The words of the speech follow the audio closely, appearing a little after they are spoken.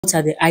What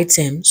are the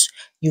items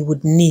you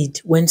would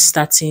need when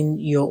starting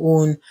your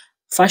own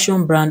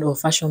fashion brand or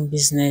fashion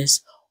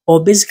business,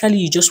 or basically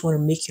you just want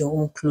to make your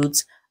own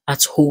clothes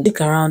at home? Stick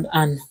around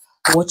and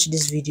watch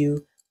this video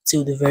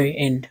till the very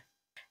end.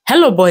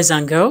 Hello boys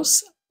and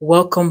girls,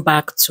 welcome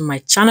back to my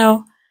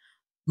channel.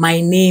 My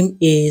name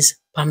is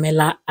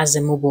Pamela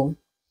Azemobo.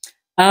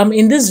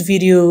 In this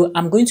video,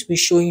 I'm going to be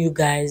showing you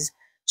guys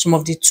some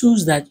of the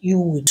tools that you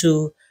would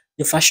do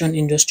the fashion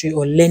industry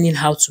or learning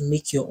how to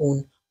make your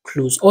own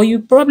clothes, or you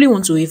probably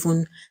want to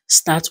even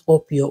start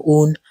up your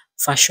own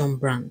fashion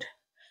brand.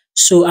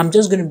 So I'm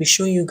just going to be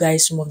showing you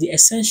guys some of the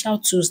essential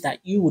tools that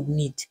you would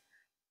need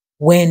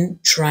when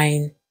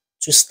trying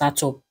to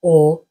start up,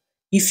 or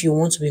if you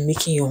want to be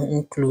making your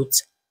own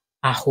clothes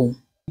at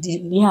home.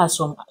 Here are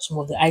some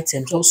of the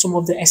items, or some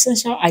of the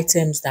essential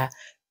items that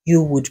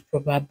you would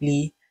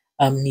probably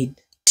need.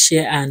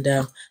 Share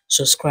and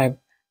subscribe,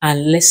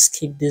 and let's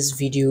keep this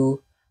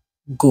video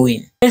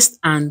going. First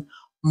and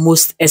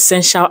most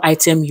essential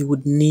item you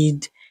would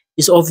need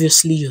is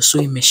obviously your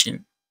sewing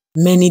machine.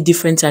 Many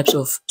different types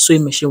of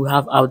sewing machine we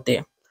have out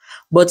there,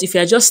 but if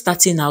you are just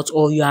starting out,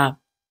 or you are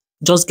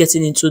just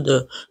getting into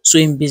the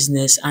sewing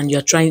business and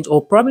you're trying,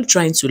 or probably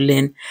trying to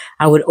learn,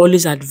 I would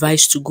always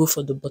advise to go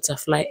for the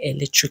butterfly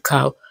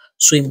electrical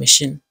sewing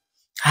machine.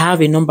 I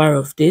have a number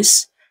of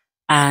this,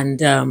 and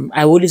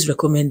I always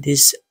recommend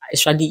this,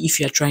 especially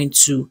if you're trying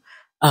to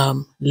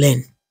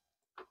learn.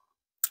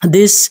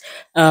 This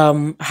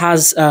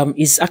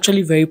is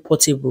actually very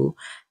portable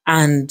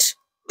and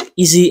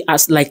easy,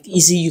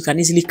 you can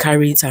easily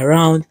carry it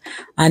around,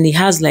 and it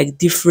has like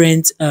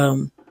different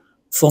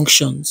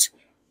functions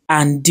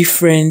and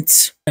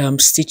different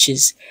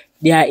stitches.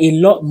 There are a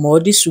lot more.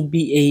 This will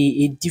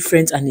be a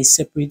different and a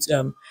separate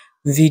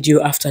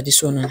video after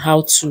this one on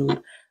how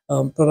to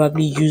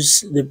probably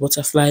use the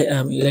butterfly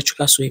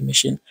electrical sewing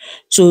machine.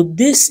 So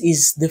this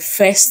is the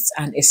first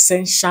and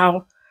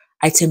essential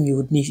item you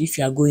would need if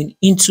you are going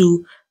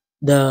into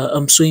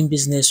the sewing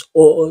business,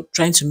 or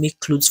trying to make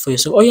clothes for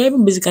yourself, or you're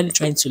even basically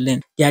trying to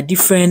learn. There are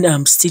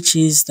different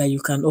stitches that you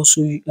can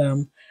also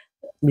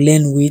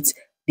learn with.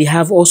 They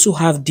also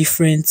have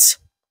different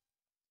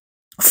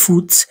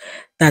foot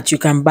that you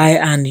can buy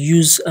and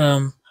use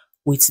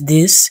with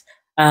this,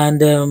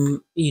 and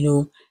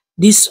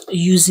this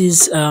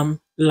uses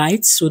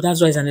light, so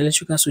that's why it's an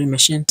electrical sewing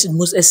machine. The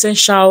most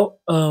essential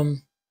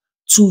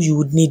tool you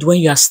would need when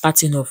you are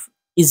starting off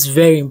is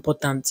very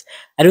important.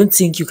 I don't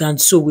think you can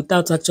sew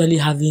without actually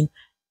having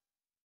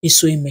a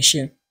sewing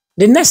machine.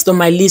 The next on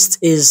my list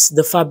is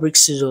the fabric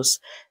scissors.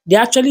 There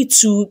are actually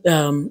two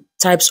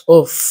types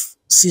of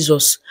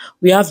scissors.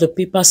 We have the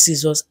paper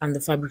scissors and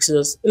the fabric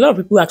scissors. A lot of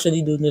people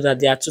actually don't know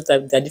that there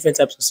are different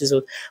types of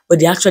scissors, but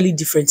they're actually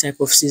different type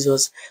of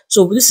scissors.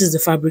 So this is the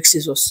fabric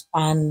scissors,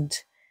 and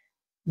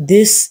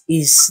this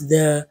is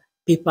the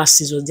paper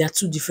scissors. There are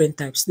two different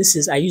types.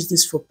 I use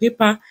this for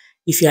paper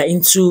if you are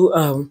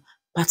into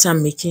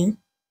pattern making,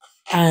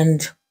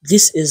 and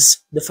this is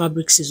the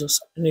fabric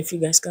scissors. I don't know if you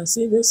guys can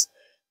see this.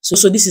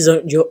 So this is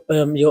your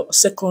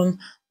second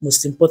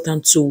most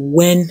important tool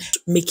when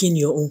making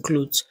your own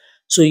clothes.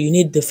 So you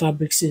need the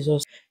fabric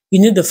scissors.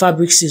 You need the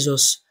fabric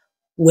scissors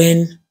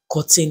when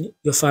cutting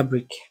your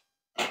fabric.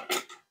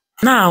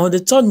 Now, the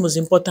third most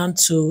important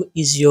tool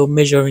is your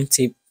measuring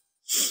tape.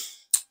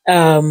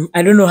 I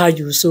don't know how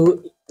you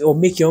sew or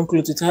make your own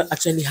clothes without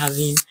actually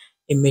having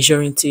a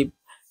measuring tape.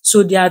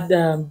 So there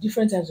are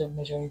different types of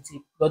measuring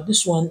tape, but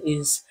this one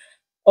is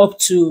up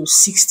to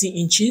 60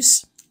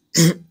 inches,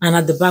 and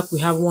at the back we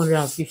have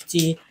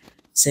 150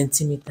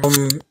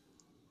 centimeters.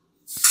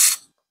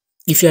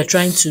 If you are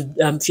trying to,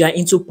 if you are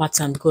into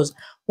pattern, because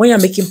when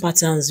you're making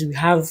patterns, we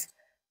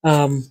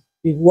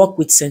work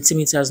with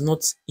centimeters,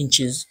 not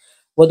inches.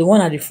 But the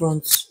one at the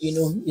front,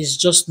 is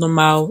just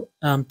normal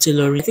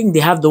tailoring. I think they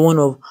have the one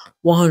of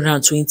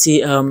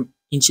 120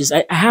 inches.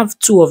 I have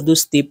two of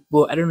those tape,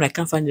 but I don't know, I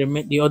can't find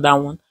the other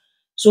one.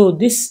 So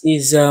this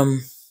is your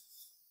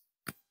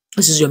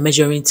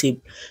measuring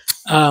tape.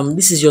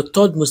 This is your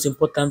third most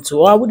important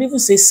tool, or I would even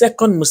say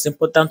second most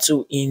important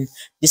tool in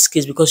this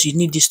case, because you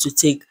need this to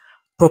take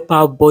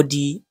proper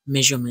body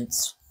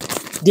measurements.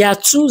 There are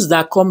tools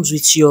that comes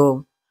with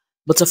your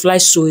butterfly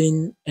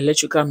sewing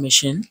electrical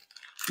machine.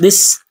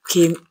 This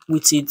came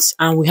with it,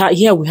 and we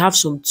have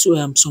some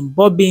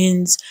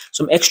bobbins,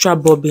 some extra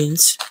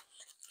bobbins.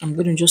 I'm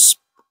going to just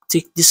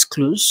take this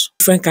close.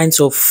 Different kinds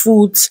of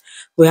foot.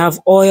 We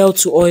have oil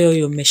to oil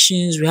your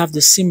machines. We have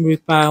the seam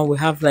ripper. We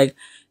have like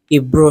a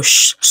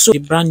brush. So a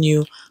brand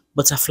new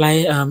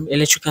butterfly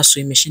electrical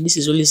sewing machine. This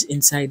is always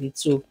inside it,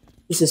 so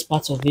this is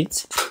part of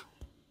it.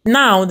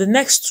 Now the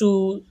next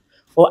tool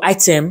or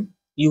item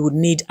you would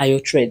need are your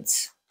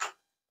threads.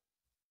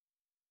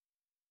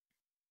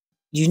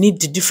 You need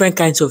the different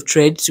kinds of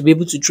thread to be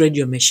able to thread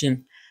your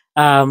machine,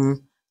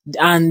 and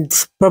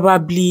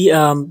probably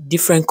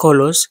different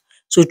colors.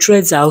 So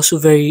threads are also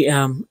very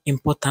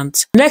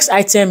important. The next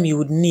item you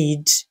would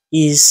need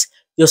is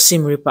your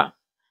seam ripper.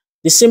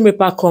 The seam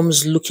ripper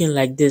comes looking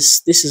like this.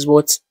 This is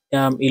what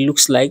it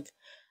looks like.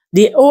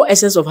 The whole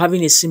essence of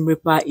having a seam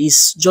ripper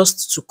is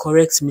just to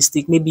correct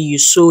mistake. Maybe you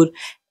sewed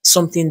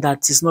something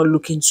that is not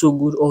looking so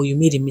good, or you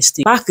made a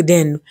mistake. Back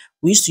then,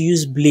 we used to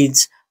use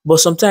blades, but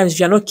sometimes if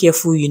you're not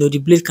careful,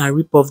 the blade can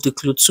rip off the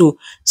cloth. So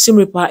seam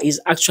ripper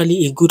is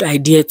actually a good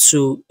idea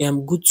to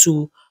good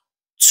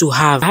to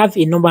have. I have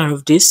a number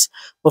of this,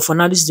 but for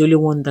now, this is the only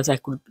one that I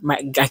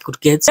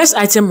could get. Next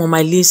item on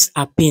my list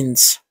are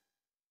pins.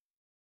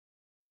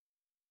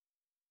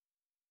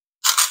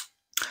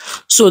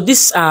 So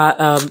these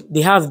are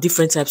they have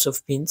different types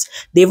of pins.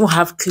 They even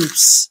have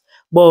clips.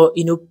 But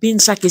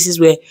pins are cases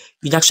where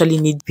you'd actually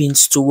need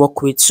pins to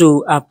work with.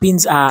 So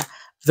pins are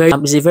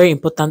is a very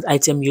important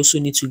item you also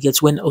need to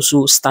get when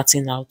also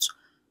starting out.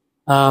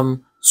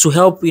 To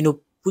help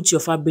put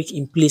your fabric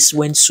in place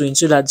when sewing,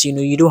 so that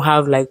you don't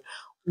have like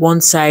one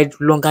side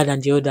longer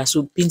than the other.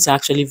 So pins are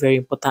actually very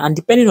important, and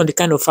depending on the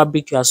kind of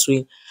fabric you are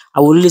sewing, I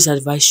will always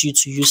advise you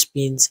to use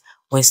pins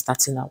when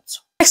starting out.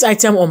 Next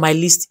item on my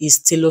list is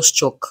tailor's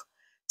chalk.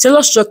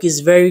 Tailor's chalk is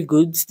very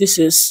good. This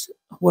is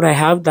what I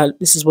have. That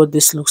this is what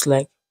this looks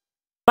like.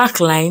 Mark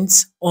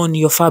lines on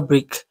your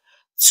fabric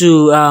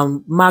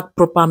to mark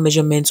proper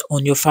measurements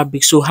on your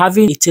fabric. So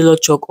having a tailor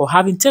chalk or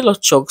having tailor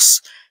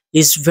chalks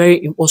is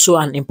also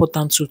an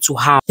important tool to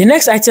have. The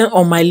next item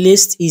on my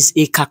list is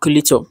a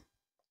calculator.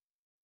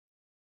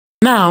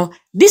 Now,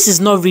 this is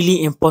not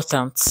really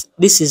important.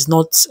 This is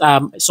not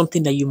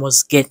something that you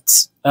must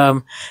get.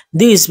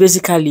 This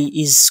basically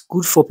is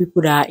good for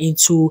people that are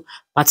into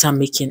pattern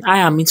making. I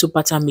am into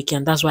pattern making,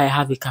 and that's why I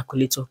have a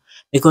calculator.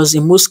 Because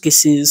in most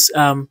cases,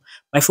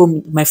 my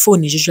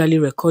phone is usually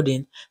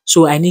recording,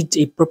 so I need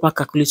a proper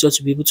calculator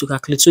to be able to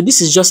calculate. So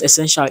this is just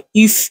essential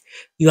if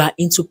you are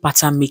into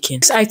pattern making.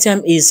 This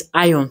item is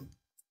iron.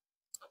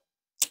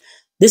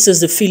 This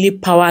is the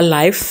Philip Power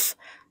Life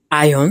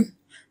iron,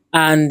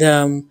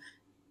 and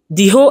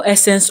the whole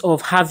essence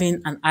of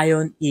having an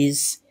iron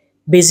is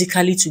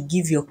basically to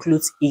give your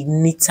clothes a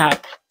neater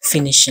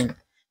finishing.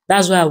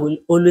 That's why I will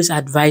always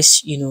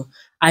advise,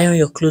 iron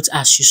your clothes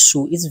as you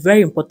sew. It's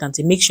very important.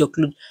 It makes your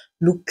clothes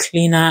look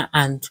cleaner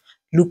and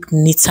look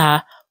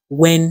neater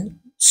when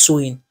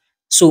sewing.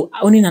 So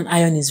owning an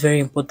iron is very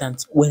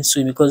important when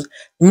sewing, because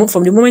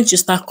from the moment you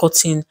start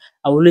cutting,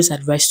 I will always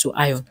advise to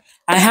iron.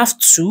 I have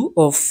two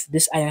of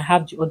this iron. I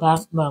have the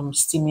other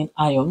steaming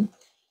iron,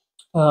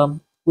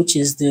 which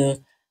is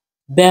the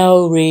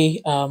Bell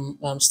Ray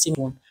steam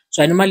one.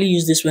 So I normally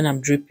use this when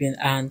I'm dripping,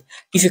 and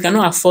if you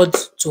cannot afford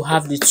to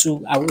have the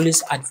two, I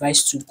always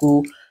advise to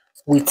go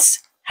with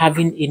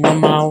having a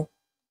normal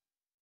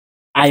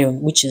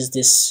iron, which is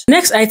this.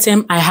 Next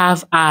item I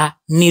have are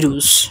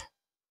needles.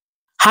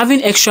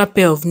 Having extra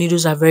pair of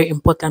needles are very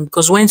important,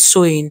 because when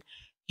sewing,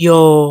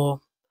 your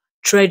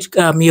thread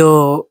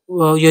your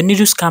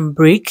needles can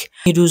break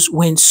needles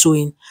when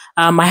sewing.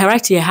 I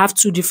right here I have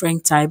two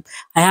different type.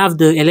 I have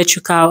the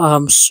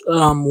electrical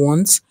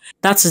ones.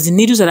 That is the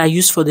needles that I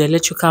use for the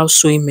electrical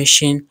sewing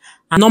machine,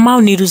 and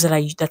normal needles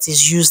that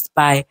is used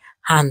by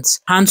hand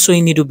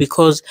sewing needle,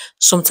 because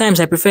sometimes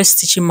I prefer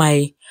stitching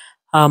my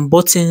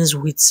buttons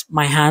with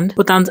my hand.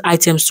 Important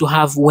items to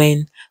have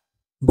when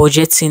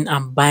budgeting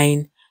and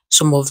buying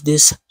some of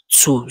these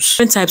tools.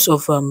 Different types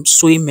of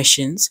sewing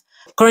machines.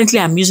 Currently,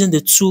 I'm using the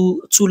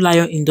two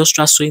Lion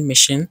industrial sewing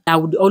machine. I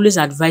would always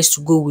advise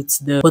to go with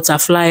the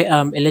butterfly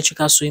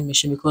electrical sewing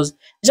machine, because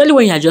especially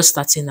when you're just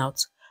starting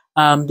out,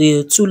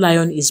 the two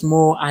Lion is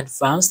more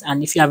advanced,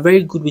 and if you are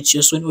very good with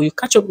your sewing or you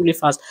catch up really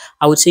fast,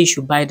 I would say you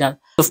should buy that.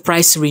 Of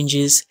price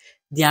ranges,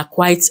 they are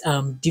quite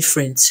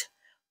different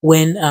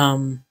when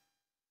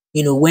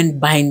when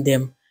buying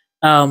them.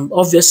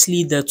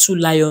 Obviously, the two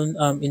Lion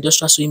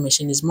industrial sewing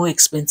machine is more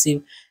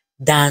expensive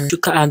than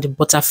the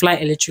butterfly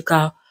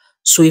electrical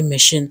sewing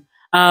machine.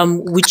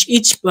 With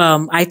each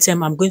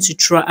item, I'm going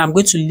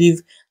to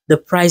leave the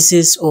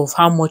prices of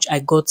how much I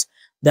got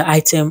the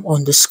item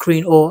on the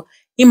screen or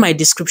in my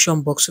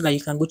description box, so that you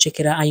can go check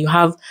it out and you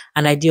have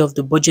an idea of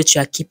the budget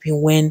you are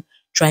keeping when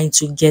trying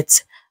to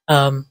get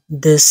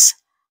this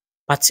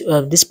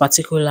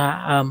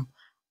particular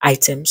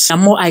items. There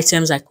are more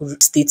items I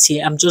could state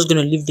here. I'm just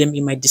going to leave them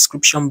in my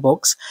description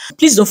box.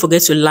 Please don't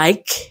forget to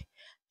like,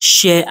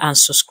 share, and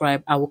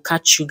subscribe. I will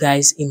catch you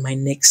guys in my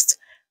next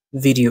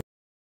video.